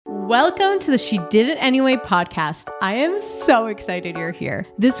Welcome to the She Did It Anyway podcast. I am so excited you're here.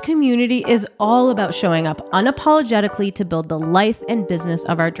 This community is all about showing up unapologetically to build the life and business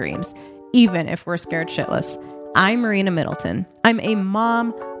of our dreams, even if we're scared shitless. I'm Marina Middleton. I'm a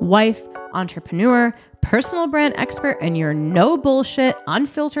mom, wife, entrepreneur, personal brand expert, and your no bullshit,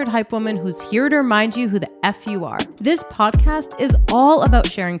 unfiltered hype woman who's here to remind you who the F you are. This podcast is all about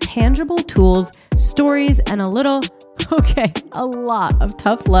sharing tangible tools, stories, and a lot of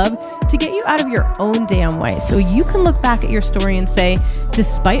tough love to get you out of your own damn way so you can look back at your story and say,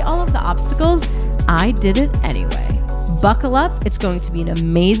 despite all of the obstacles, I did it anyway. Buckle up. It's going to be an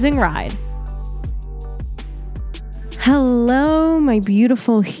amazing ride. Hello, my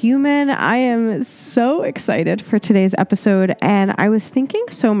beautiful human. I am so excited for today's episode, and I was thinking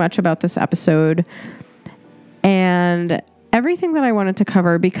so much about this episode and everything that I wanted to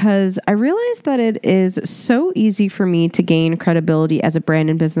cover because I realized that it is so easy for me to gain credibility as a brand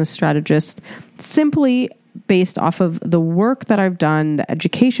and business strategist simply based off of the work that I've done, the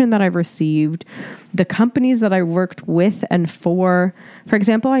education that I've received, the companies that I worked with and for. For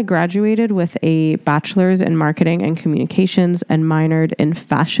example, I graduated with a bachelor's in marketing and communications and minored in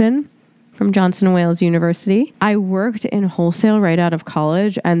fashion from Johnson & Wales University. I worked in wholesale right out of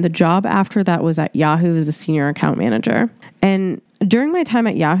college, and the job after that was at Yahoo as a senior account manager. And during my time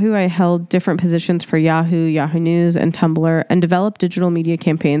at Yahoo, I held different positions for Yahoo, Yahoo News, and Tumblr, and developed digital media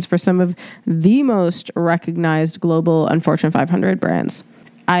campaigns for some of the most recognized global and Fortune 500 brands.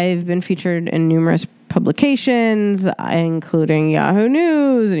 I've been featured in numerous publications, including Yahoo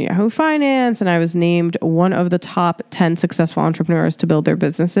News and Yahoo Finance, and I was named one of the top 10 successful entrepreneurs to build their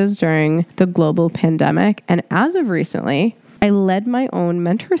businesses during the global pandemic. And as of recently, I led my own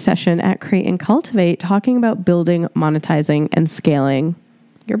mentor session at Create and Cultivate talking about building, monetizing, and scaling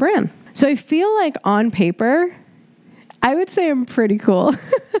your brand. So I feel like on paper, I would say I'm pretty cool.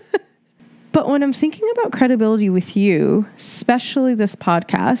 But when I'm thinking about credibility with you, especially this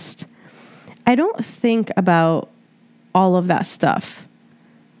podcast, I don't think about all of that stuff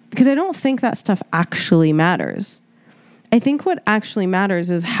because I don't think that stuff actually matters. I think what actually matters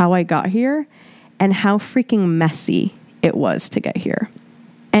is how I got here and how freaking messy it was to get here.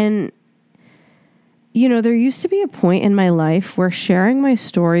 And, you know, there used to be a point in my life where sharing my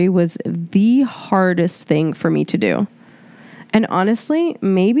story was the hardest thing for me to do. And honestly,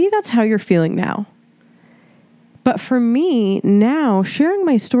 maybe that's how you're feeling now. But for me now, sharing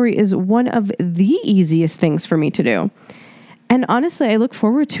my story is one of the easiest things for me to do. And honestly, I look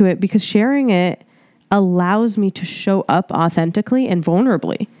forward to it because sharing it allows me to show up authentically and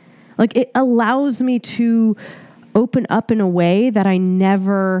vulnerably. Like it allows me to open up in a way that I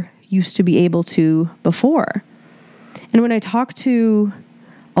never used to be able to before. And when I talk to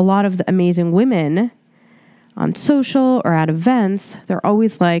a lot of the amazing women on social or at events, they're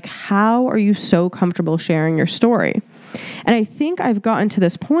always like, how are you so comfortable sharing your story? And I think I've gotten to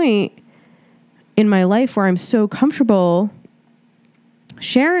this point in my life where I'm so comfortable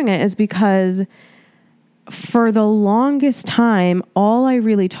sharing it is because for the longest time, all I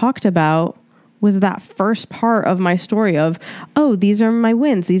really talked about was that first part of my story of, oh, these are my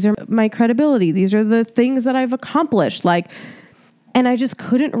wins. These are my credibility. These are the things that I've accomplished. And I just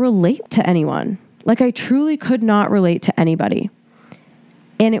couldn't relate to anyone. I truly could not relate to anybody.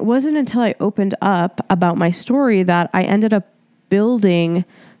 And it wasn't until I opened up about my story that I ended up building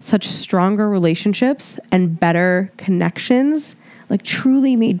such stronger relationships and better connections,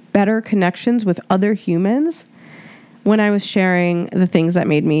 truly made better connections with other humans when I was sharing the things that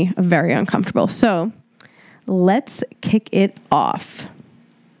made me very uncomfortable. So let's kick it off.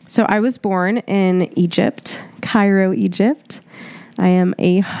 So I was born in Egypt, Cairo, Egypt. I am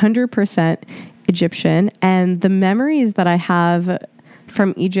 100% Egyptian, and the memories that I have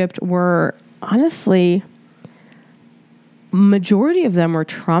from Egypt were honestly, majority of them were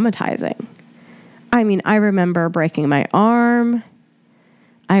traumatizing. I mean, I remember breaking my arm.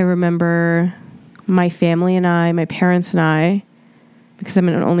 I remember my family and I, my parents and I, because I'm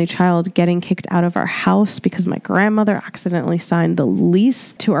an only child, getting kicked out of our house because my grandmother accidentally signed the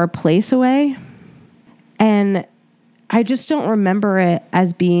lease to our place away. And I just don't remember it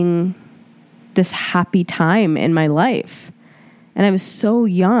as being this happy time in my life. And I was so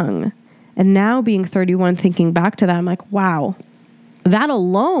young. And now being 31, thinking back to that, I'm like, wow, that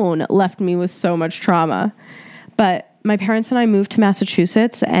alone left me with so much trauma. But my parents and I moved to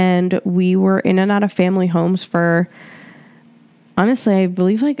Massachusetts, and we were in and out of family homes for, honestly, I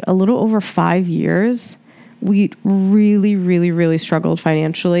believe a little over 5 years. We really, really, really struggled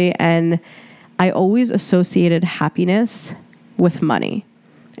financially. And I always associated happiness with money.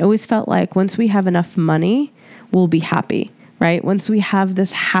 I always felt like once we have enough money, we'll be happy. right? Once we have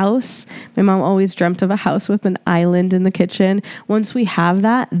this house, my mom always dreamt of a house with an island in the kitchen. Once we have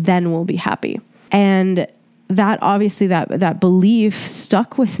that, then we'll be happy. And that obviously that belief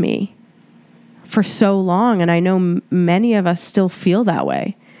stuck with me for so long. And I know many of us still feel that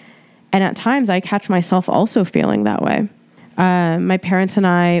way. And at times I catch myself also feeling that way. My parents and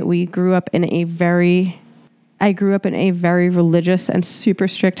I grew up in a very religious and super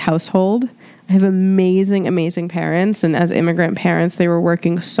strict household. I have amazing, amazing parents. And as immigrant parents, they were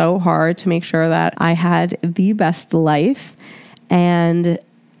working so hard to make sure that I had the best life. And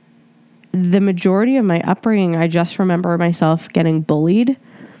the majority of my upbringing, I just remember myself getting bullied.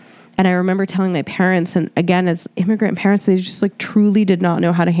 And I remember telling my parents, and again, as immigrant parents, they just like truly did not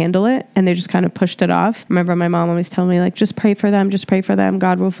know how to handle it. And they just kind of pushed it off. I remember my mom always telling me like, just pray for them.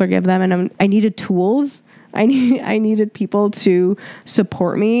 God will forgive them. And I needed tools. I needed people to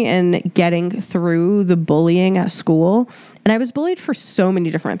support me in getting through the bullying at school. And I was bullied for so many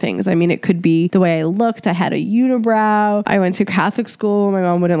different things. I mean, it could be the way I looked. I had a unibrow. I went to Catholic school. My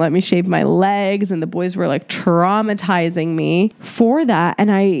mom wouldn't let me shave my legs, and the boys were like traumatizing me for that.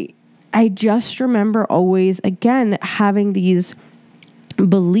 And I just remember always, again, having these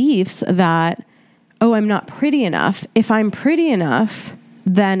beliefs that, oh, I'm not pretty enough. If I'm pretty enough,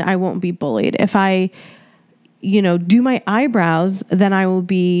 then I won't be bullied. If I do my eyebrows, then I will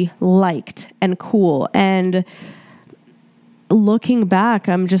be liked and cool. And looking back,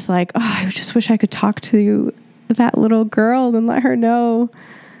 I'm just like, oh, I just wish I could talk to that little girl and let her know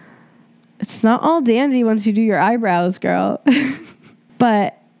it's not all dandy once you do your eyebrows, girl.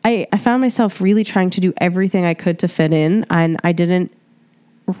 But I found myself really trying to do everything I could to fit in, and I didn't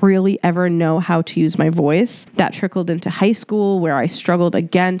really ever know how to use my voice. That trickled into high school, where I struggled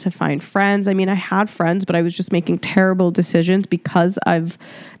again to find friends. I mean, I had friends, but I was just making terrible decisions because of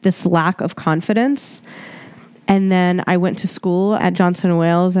this lack of confidence. And then I went to school at Johnson &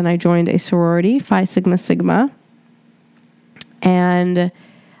 Wales, and I joined a sorority, Phi Sigma Sigma. And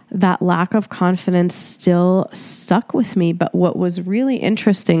that lack of confidence still stuck with me. But what was really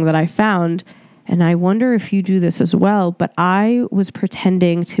interesting that I found, and I wonder if you do this as well, but I was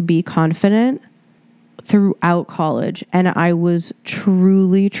pretending to be confident throughout college, and I was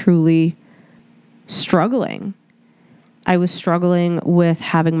truly, truly struggling. I was struggling with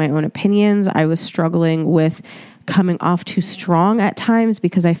having my own opinions. I was struggling with coming off too strong at times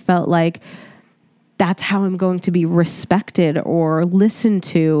because I felt like that's how I'm going to be respected or listened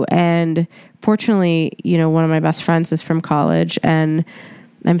to. And fortunately, one of my best friends is from college, and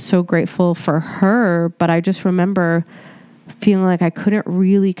I'm so grateful for her. But I just remember feeling like I couldn't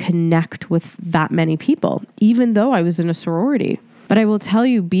really connect with that many people, even though I was in a sorority. But I will tell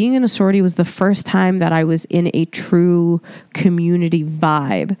you, being in a sorority was the first time that I was in a true community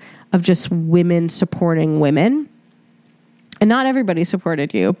vibe of just women supporting women. And not everybody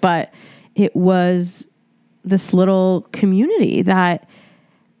supported you, but it was this little community that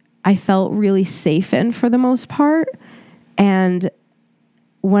I felt really safe in for the most part. And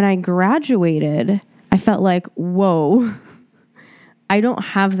when I graduated, I felt like, whoa, I don't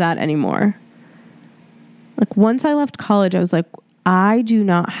have that anymore. Like once I left college, I was like, I do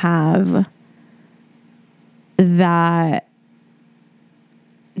not have that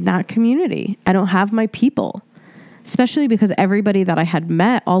community. I don't have my people, especially because everybody that I had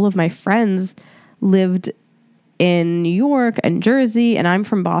met, all of my friends lived in New York and Jersey, and I'm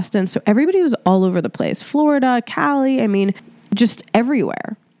from Boston. So everybody was all over the place. Florida, Cali, I mean, just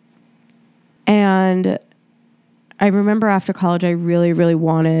everywhere. And I remember after college, I really, really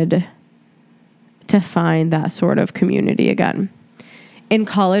wanted to find that sort of community again. In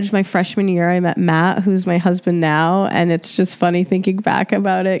college, my freshman year, I met Matt, who's my husband now. And it's just funny thinking back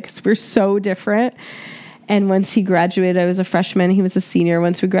about it because we're so different. And once he graduated, I was a freshman. He was a senior.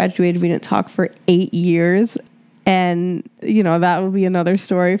 Once we graduated, we didn't talk for 8 years. And, that will be another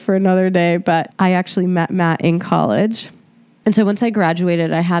story for another day. But I actually met Matt in college. And so once I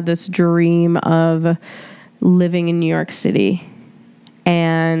graduated, I had this dream of living in New York City.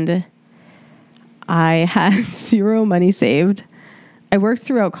 And I had zero money saved. I worked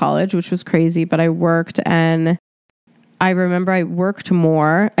throughout college, which was crazy, but I worked, and I remember I worked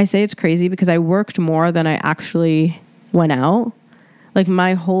more. I say it's crazy because I worked more than I actually went out. Like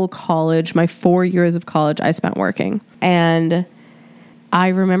my whole college, my 4 years of college, I spent working. And I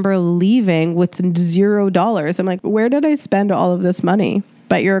remember leaving with $0. I'm like, where did I spend all of this money?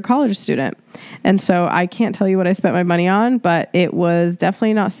 But you're a college student. And so I can't tell you what I spent my money on, but it was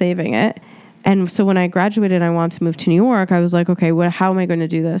definitely not saving it. And so when I graduated and I wanted to move to New York, I was like, okay, how am I going to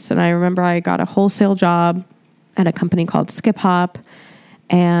do this? And I remember I got a wholesale job at a company called Skip Hop,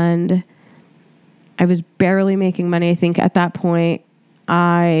 and I was barely making money. I think at that point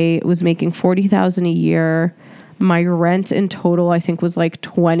I was making $40,000 a year. My rent in total, I think, was like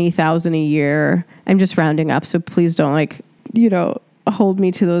 $20,000 a year. I'm just rounding up, so please don't hold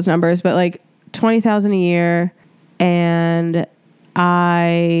me to those numbers, but like $20,000 a year. And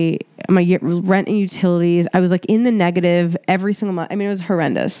my rent and utilities, I was like in the negative every single month. I mean, it was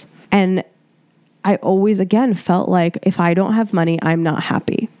horrendous. And I always, again, felt like if I don't have money, I'm not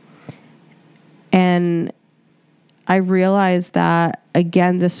happy. And I realized that,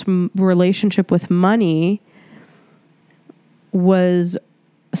 again, this relationship with money was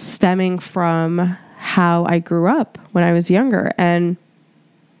stemming from how I grew up when I was younger. And,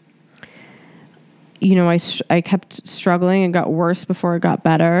 I kept struggling and got worse before it got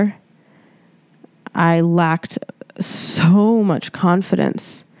better. I lacked so much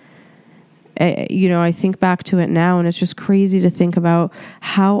confidence. I think back to it now, and it's just crazy to think about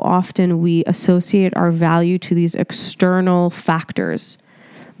how often we associate our value to these external factors: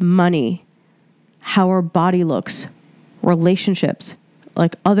 money, how our body looks, relationships,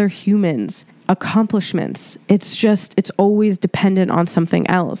 like other humans, accomplishments. It's always dependent on something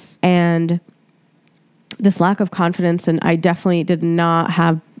else. And this lack of confidence, and I definitely did not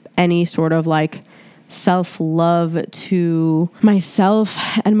have any sort of like self-love to myself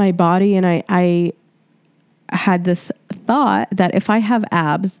and my body. And I had this thought that if I have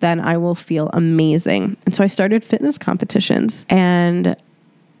abs, then I will feel amazing. And so I started fitness competitions. And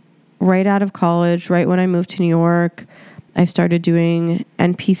right out of college, right when I moved to New York, I started doing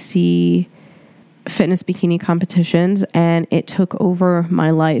NPC fitness bikini competitions, and it took over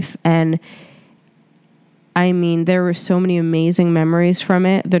my life. And I mean, there were so many amazing memories from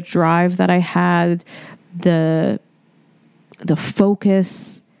it. The drive that I had, the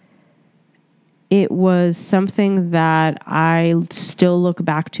focus. It was something that I still look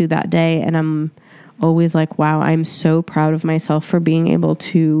back to that day, and I'm always like, wow, I'm so proud of myself for being able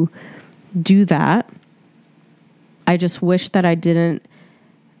to do that. I just wish that I didn't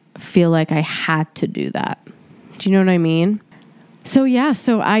feel like I had to do that. Do you know what I mean? So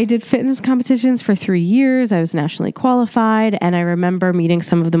I did fitness competitions for 3 years. I was nationally qualified, and I remember meeting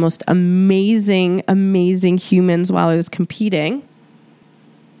some of the most amazing, amazing humans while I was competing.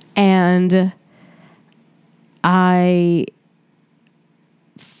 And I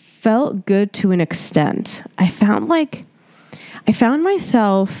felt good to an extent. I found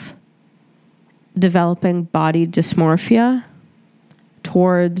myself developing body dysmorphia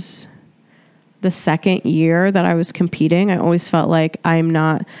towards the second year that I was competing. I always felt like I'm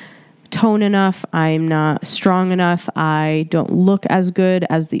not tone enough. I'm not strong enough. I don't look as good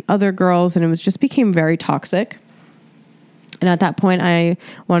as the other girls. And it just became very toxic. And at that point, I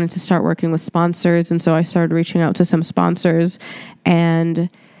wanted to start working with sponsors. And so I started reaching out to some sponsors, and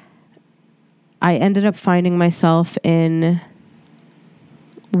I ended up finding myself in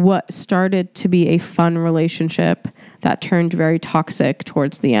what started to be a fun relationship that turned very toxic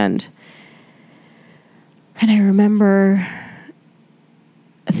towards the end. And I remember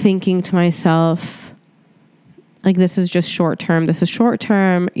thinking to myself, like, this is just short term. This is short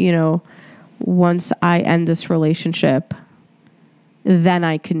term. Once I end this relationship, then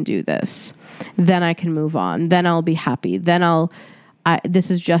I can do this. Then I can move on. Then I'll be happy. Then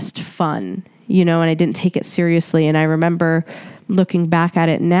this is just fun, and I didn't take it seriously. And I remember looking back at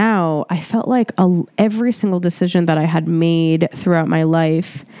it now, I felt like every single decision that I had made throughout my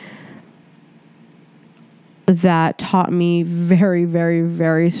life that taught me very, very,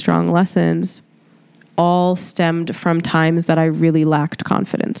 very strong lessons all stemmed from times that I really lacked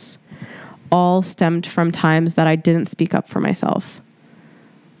confidence. All stemmed from times that I didn't speak up for myself.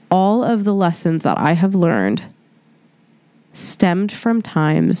 All of the lessons that I have learned stemmed from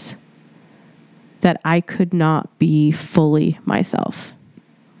times that I could not be fully myself.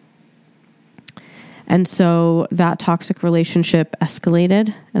 And so that toxic relationship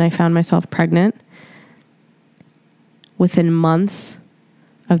escalated, and I found myself pregnant. Within months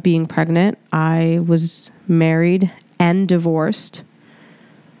of being pregnant, I was married and divorced.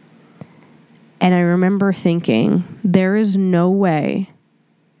 And I remember thinking, there is no way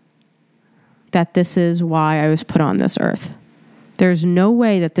that this is why I was put on this earth. There's no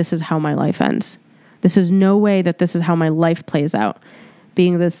way that this is how my life ends. This is no way that this is how my life plays out.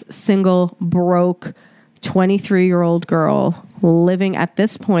 Being this single, broke, 23-year-old girl living at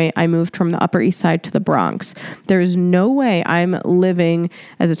this point, I moved from the Upper East Side to the Bronx. There's no way I'm living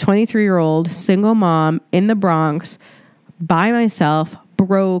as a 23-year-old single mom in the Bronx by myself,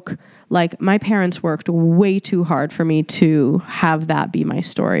 broke. Like, my parents worked way too hard for me to have that be my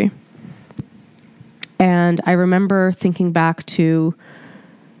story. And I remember thinking back to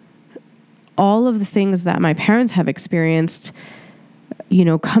all of the things that my parents have experienced, you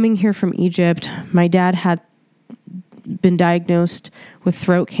know, coming here from Egypt. My dad had been diagnosed with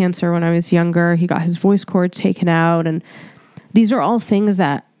throat cancer when I was younger. He got his voice cords taken out. And these are all things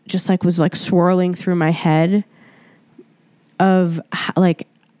that just like was like swirling through my head of like,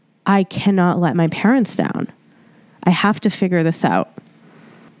 I cannot let my parents down. I have to figure this out.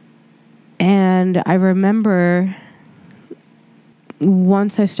 And I remember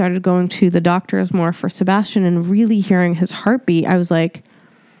once I started going to the doctors more for Sebastian and really hearing his heartbeat, I was like,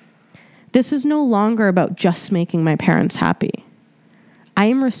 this is no longer about just making my parents happy. I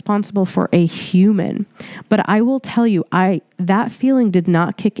am responsible for a human. But I will tell you, that feeling did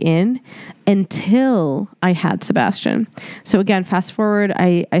not kick in until I had Sebastian. So again, fast forward,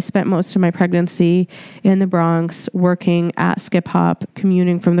 I spent most of my pregnancy in the Bronx, working at Skip Hop,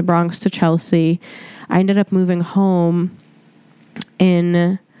 commuting from the Bronx to Chelsea. I ended up moving home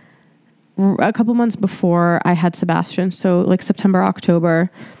in a couple months before I had Sebastian. So like September,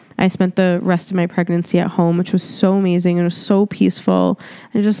 October, I spent the rest of my pregnancy at home, which was so amazing and it was so peaceful.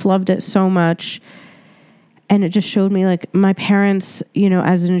 I just loved it so much. And it just showed me like my parents, you know,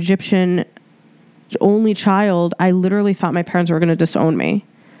 as an Egyptian only child, I literally thought my parents were going to disown me.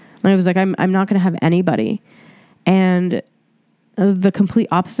 And I was like, I'm not going to have anybody. And the complete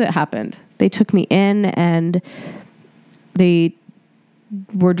opposite happened. They took me in and they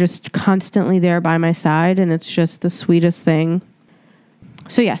were just constantly there by my side. And it's just the sweetest thing.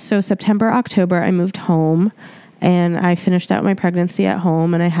 So September, October, I moved home and I finished out my pregnancy at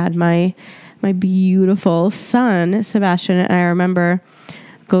home and I had my beautiful son, Sebastian. And I remember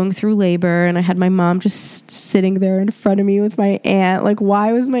going through labor and I had my mom just sitting there in front of me with my aunt. Like,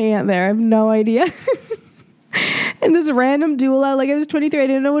 why was my aunt there? I have no idea. And this random doula, like I was 23, I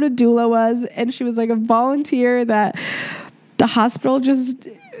didn't know what a doula was. And she was like a volunteer that the hospital just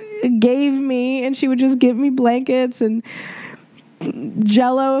gave me, and she would just give me blankets and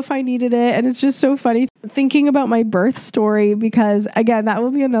Jello if I needed it. And it's just so funny thinking about my birth story, because again, that will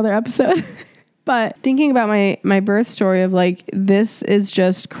be another episode. But thinking about my birth story of like, this is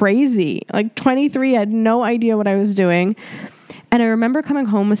just crazy. Like 23, I had no idea what I was doing. And I remember coming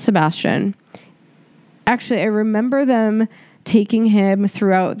home with Sebastian. Actually, I remember them taking him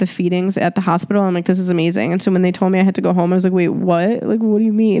throughout the feedings at the hospital. I'm like, this is amazing. And so when they told me I had to go home, I was like, wait, what? Like, what do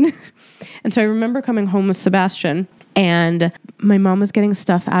you mean? And so I remember coming home with Sebastian. And my mom was getting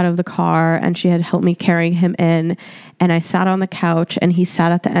stuff out of the car and she had helped me carrying him in. And I sat on the couch and he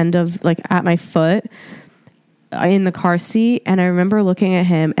sat at the end of like at my foot in the car seat. And I remember looking at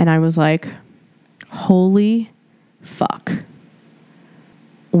him and I was like, holy fuck,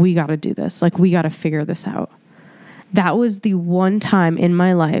 we got to do this. Like, we got to figure this out. That was the one time in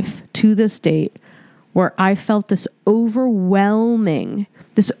my life to this date where I felt this overwhelming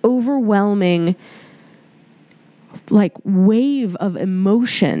like wave of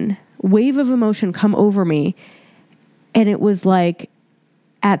emotion come over me. And it was like,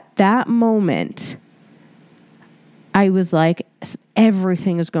 at that moment, I was like,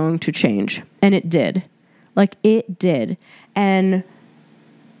 everything is going to change. And it did. Like, it did. And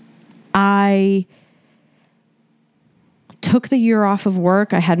I took the year off of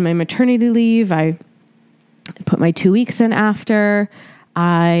work. I had my maternity leave. I put my 2 weeks in after.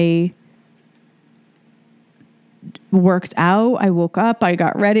 I worked out. I woke up, I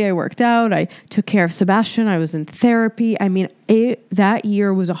got ready, I worked out, I took care of Sebastian, I was in therapy. I mean, that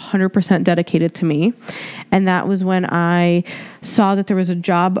year was 100% dedicated to me. And that was when I saw that there was a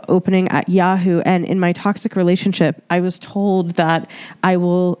job opening at Yahoo. And in my toxic relationship, I was told that I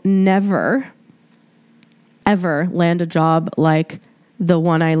will never, ever land a job like the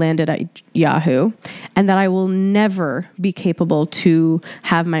one I landed at Yahoo, and that I will never be capable to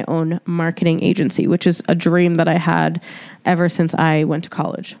have my own marketing agency, which is a dream that I had ever since I went to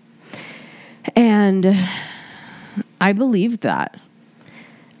college. And I believed that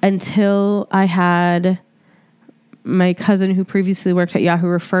until I had my cousin who previously worked at Yahoo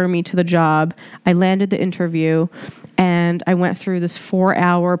refer me to the job. I landed the interview and I went through this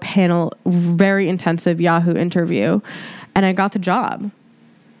 4-hour panel, very intensive Yahoo interview, and I got the job.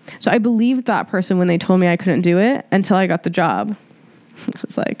 So I believed that person when they told me I couldn't do it until I got the job. I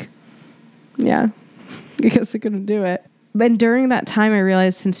was like, yeah, I guess I couldn't do it. But during that time, I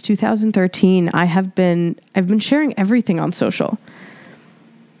realized since 2013, I've been sharing everything on social.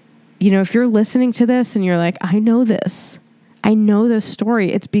 You know, if you're listening to this and you're like, I know this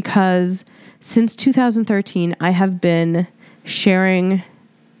story, it's because since 2013, I have been sharing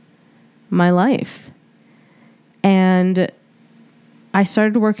my life. And I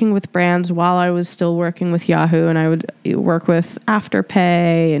started working with brands while I was still working with Yahoo, and I would work with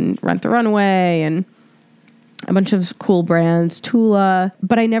Afterpay and Rent the Runway and a bunch of cool brands, Tula.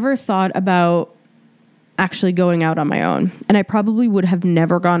 But I never thought about actually going out on my own. And I probably would have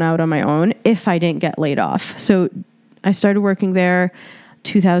never gone out on my own if I didn't get laid off. So I started working there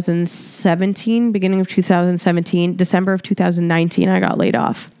 2017, beginning of 2017, December of 2019, I got laid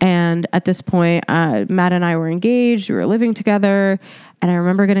off. And at this point, Matt and I were engaged. We were living together. And I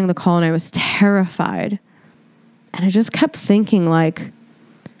remember getting the call and I was terrified. And I just kept thinking like,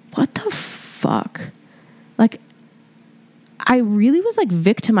 what the fuck? Like, I really was like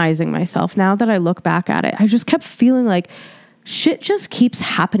victimizing myself now that I look back at it. I just kept feeling like shit just keeps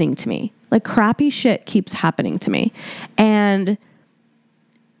happening to me. Like crappy shit keeps happening to me. And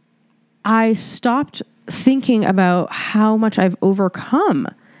I stopped thinking about how much I've overcome.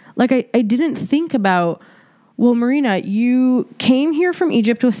 Like I didn't think about, well, Marina, you came here from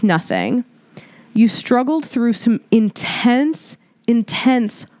Egypt with nothing. You struggled through some intense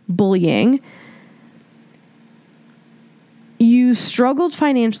bullying. You struggled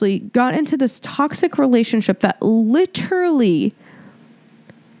financially, got into this toxic relationship that literally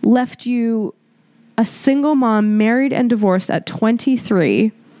left you a single mom, married and divorced at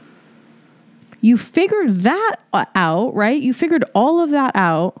 23. You figured that out, right? You figured all of that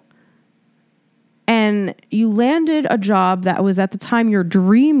out. And you landed a job that was at the time your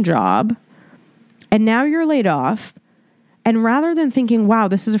dream job. And now you're laid off. And rather than thinking, wow,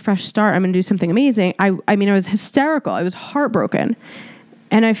 this is a fresh start, I'm going to do something amazing. I was hysterical. I was heartbroken.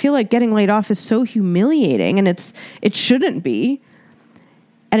 And I feel like getting laid off is so humiliating, and it shouldn't be.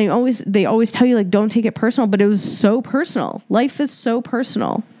 And they always tell you like, don't take it personal, but it was so personal. Life is so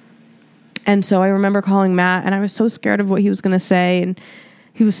personal. And so I remember calling Matt, and I was so scared of what he was going to say. And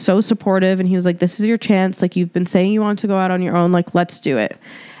he was so supportive, and he was like, this is your chance. Like, you've been saying you want to go out on your own. Like, let's do it.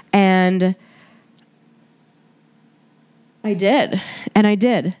 And I did. And I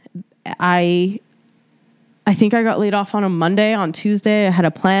did. I think I got laid off on a Monday. On Tuesday, I had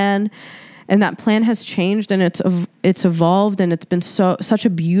a plan, and that plan has changed, and it's evolved, and it's been such a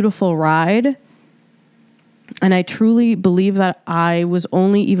beautiful ride. And I truly believe that I was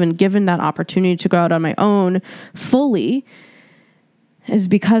only even given that opportunity to go out on my own fully is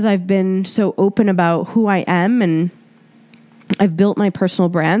because I've been so open about who I am, and I've built my personal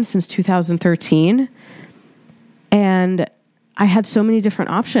brand since 2013. And I had so many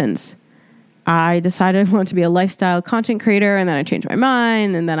different options. I decided I wanted to be a lifestyle content creator, and then I changed my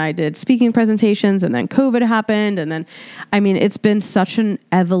mind, and then I did speaking presentations, and then COVID happened. And then, it's been such an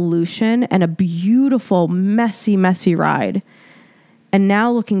evolution and a beautiful, messy ride. And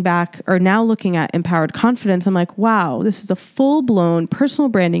now looking at Empowered Confidence, I'm like, wow, this is a full-blown personal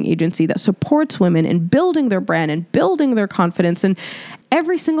branding agency that supports women in building their brand and building their confidence. And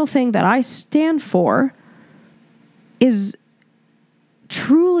every single thing that I stand for is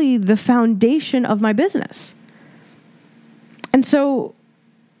truly the foundation of my business. And so,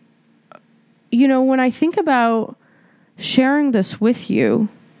 when I think about sharing this with you,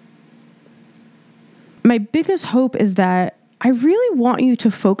 my biggest hope is that I really want you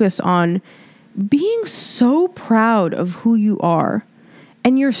to focus on being so proud of who you are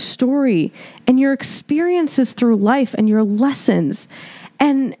and your story and your experiences through life and your lessons.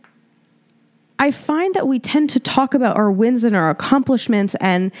 And I find that we tend to talk about our wins and our accomplishments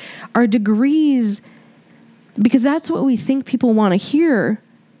and our degrees because that's what we think people want to hear.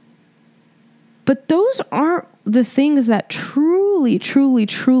 But those aren't the things that truly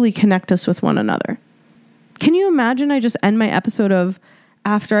connect us with one another. Can you imagine I just end my episode of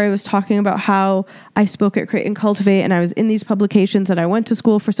after I was talking about how I spoke at Create and Cultivate and I was in these publications and I went to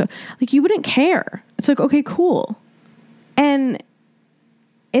school for you wouldn't care. It's like, okay, cool. And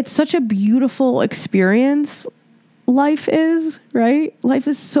it's such a beautiful experience. Life is, right? Life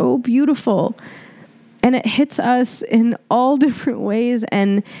is so beautiful. And it hits us in all different ways.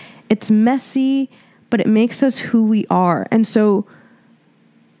 And it's messy, but it makes us who we are. And so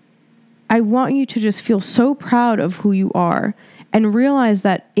I want you to just feel so proud of who you are and realize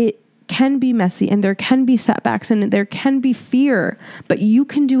that it can be messy and there can be setbacks and there can be fear, but you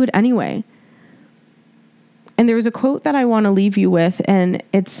can do it anyway. And there was a quote that I want to leave you with, and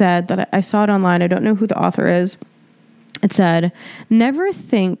it said that I saw it online. I don't know who the author is. It said, never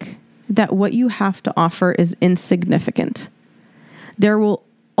think that what you have to offer is insignificant. There will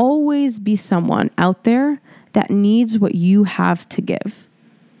always be someone out there that needs what you have to give.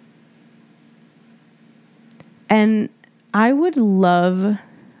 And I would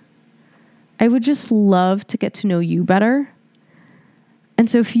just love to get to know you better. And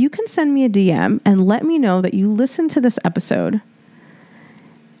so if you can send me a DM and let me know that you listened to this episode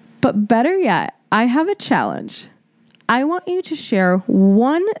But better yet, I have a challenge. I want you to share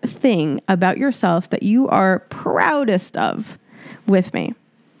one thing about yourself that you are proudest of with me.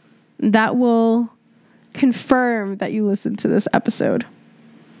 That will confirm that you listened to this episode.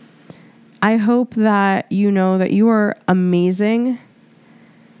 I hope that you know that you are amazing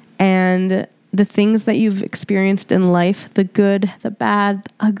and the things that you've experienced in life, the good, the bad,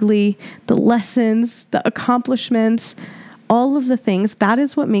 the ugly, the lessons, the accomplishments, all of the things, that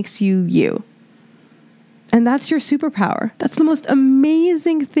is what makes you you. And that's your superpower. That's the most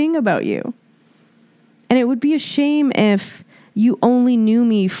amazing thing about you. And it would be a shame if you only knew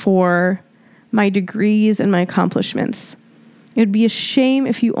me for my degrees and my accomplishments. It would be a shame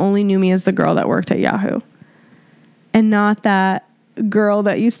if you only knew me as the girl that worked at Yahoo and not that girl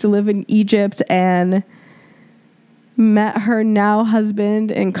that used to live in Egypt and met her now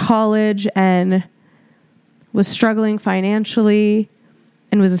husband in college and was struggling financially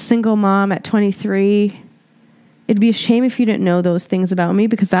and was a single mom at 23. It'd be a shame if you didn't know those things about me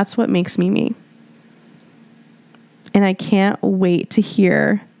because that's what makes me me. And I can't wait to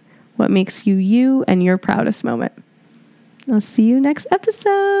hear what makes you you and your proudest moment. I'll see you next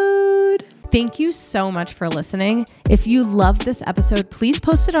episode. Thank you so much for listening. If you loved this episode, please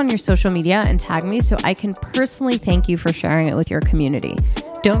post it on your social media and tag me so I can personally thank you for sharing it with your community.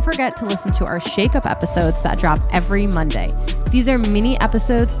 Don't forget to listen to our Shake Up episodes that drop every Monday. These are mini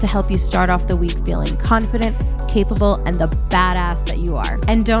episodes to help you start off the week feeling confident, capable, and the badass that you are.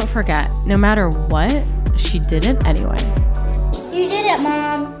 And don't forget, no matter what, she did it anyway. You did it,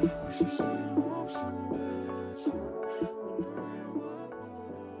 Mom.